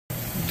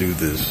do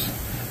this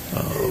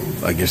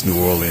against New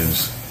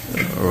Orleans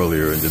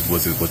earlier, and just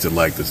what's it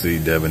like to see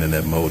Devin in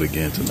that mode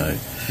again tonight?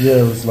 Yeah,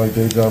 it was like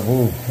deja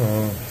vu.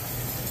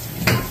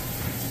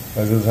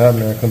 As it was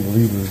happening, I couldn't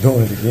believe he was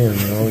doing it again.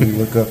 You know, you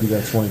look up, he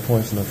got 20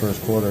 points in the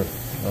first quarter.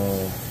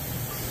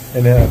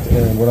 And then at the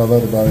end, what I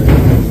loved about it, he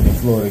was on the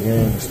floor of the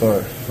game to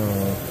start.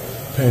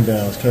 Pin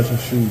downs, catch and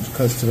shoots,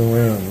 cuts to the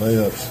rim,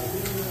 layups,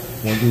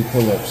 one do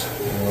pull-ups,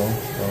 you know.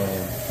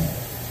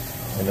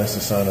 And that's a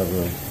sign of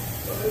a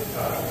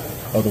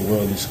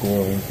otherworldly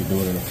score when you can do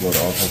it in the floor of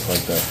offense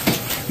like that.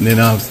 And then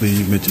obviously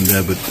you mentioned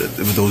that, but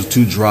with those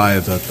two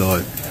drives, I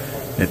thought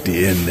at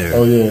the end there.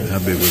 Oh yeah. How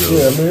big were those?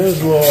 Yeah, I mean it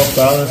was a little off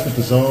balance with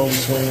the zone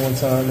swing one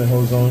time, the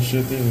whole zone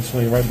shifted and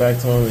swing right back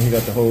to him, and he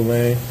got the whole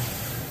lane.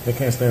 They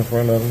can't stay in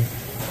front of him.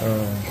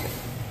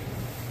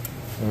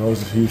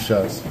 Those are huge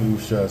shots. I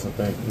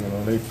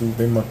think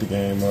they mucked the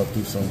game up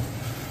through some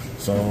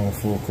zone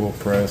full court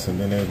press, and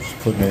then they were just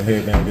putting their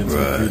head down, getting to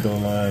the free throw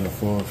line, the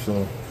fourth.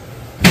 So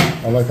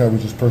I like how we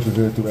just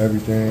persevered through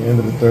everything. End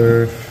of the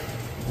third,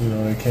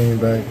 they came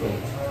back.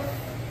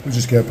 We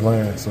just kept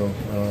playing. So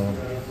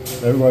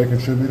everybody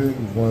contributed. It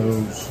was one of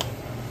those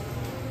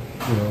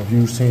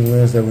huge team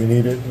wins that we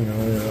needed.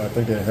 I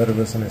think they're ahead of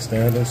us in their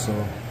standards. So.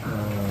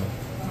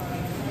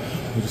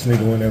 We just need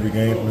to win every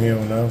game from here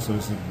on out, so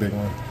this is a big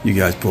one. You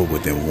guys pulled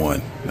within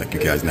one. Like, you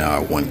guys now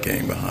are one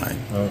game behind.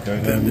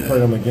 Okay, and we play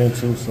them again,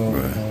 too, so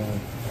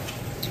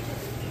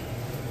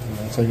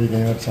take it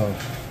game at a time.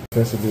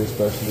 Defensively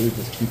especially,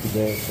 just keep the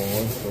game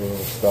going so it'll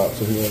stop,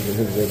 so he won't get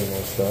his rhythm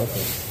on stop.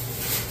 And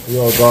we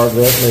all guard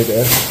rest, made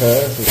the extra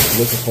pass, was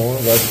looking for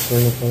him, guys are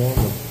swinging for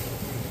him.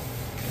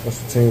 And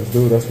that's what teams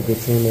do, that's what good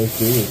teammates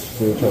do, is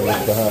still try to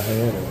lift the high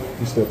hand, and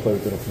he still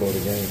played through the floor of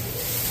the game.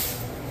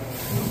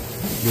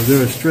 Was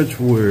there a stretch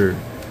where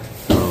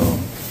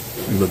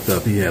we looked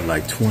up, he had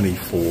like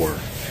 24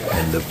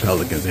 and the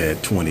Pelicans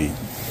had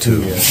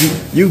 22? Yeah.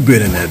 You've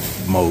been in that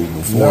mode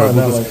before. No,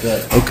 not like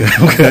that. Okay.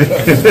 I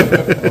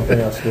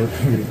think I scored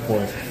 20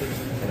 points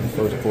in the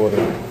first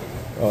quarter.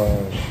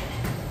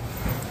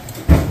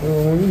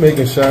 When you're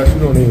making shots, you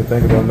don't even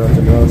think about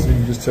nothing else.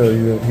 You just tell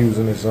you that he was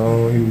in his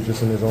zone. He was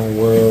just in his own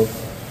world.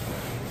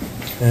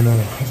 And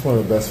it's one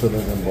of the best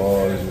feelings in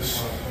ball is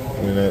just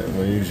when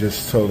you're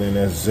just totally in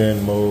that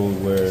zen mode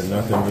where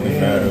nothing really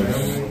matters,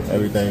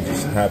 everything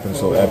just happens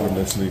so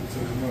effortlessly,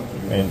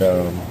 and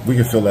we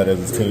can feel that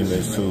as a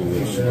teammates too,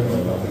 which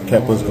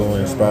kept us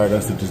going, inspired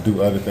us to just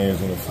do other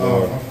things on the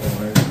floor,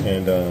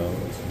 and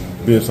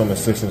build some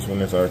assistance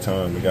when it's our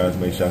time. The guys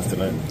made shots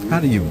tonight. How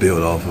do you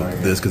build off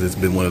of this? Because it's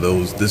been one of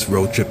those, this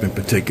road trip in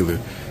particular,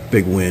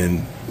 big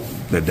win,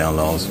 let down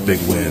loss, big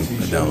win,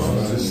 let down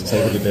loss. Just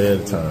take it a day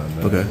at a time,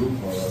 man. Okay.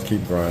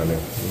 Keep grinding.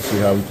 We'll see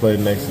how we play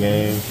the next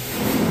game.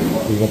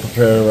 We're going to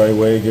prepare the right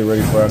way, get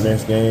ready for our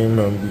next game.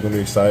 We're going to be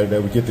excited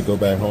that we get to go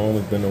back home.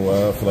 It's been a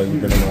while. I feel like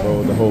we've been on the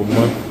road the whole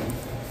month.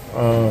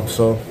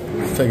 So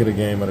let's take it a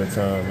game at a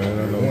time,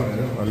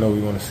 man. I know we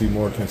want to see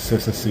more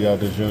consistency out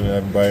this unit.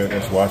 Everybody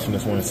that's watching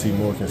us want to see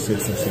more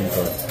consistency,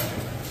 but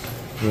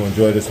we'll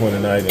enjoy this one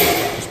tonight and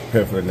just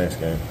prepare for the next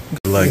game.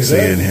 Like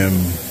seeing him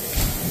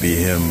be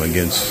him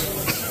against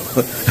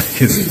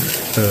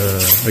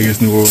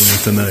New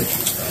Orleans tonight.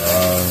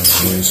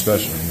 Really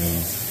special. I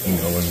mean,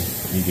 when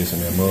he gets in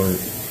that mode,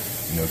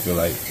 feel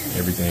like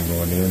everything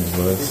going in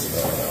was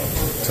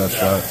tough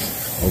shots,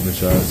 open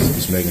shots,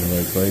 just making the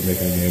right play,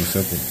 making the game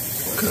simple.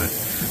 Okay.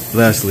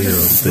 Lastly,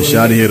 the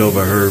shot he hit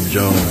over Herb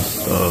Jones,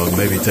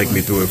 maybe take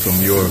me through it from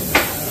your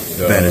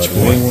vantage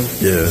point.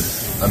 Yeah.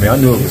 I mean, I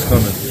knew it was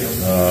coming.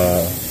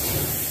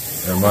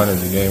 It reminded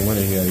me of the game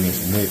winner he had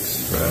against the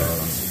Knicks.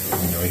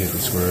 He hit the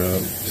square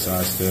up,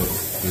 sidestep,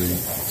 three,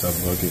 tough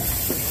bucket.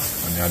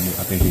 I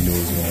think he knew it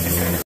was going to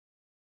win.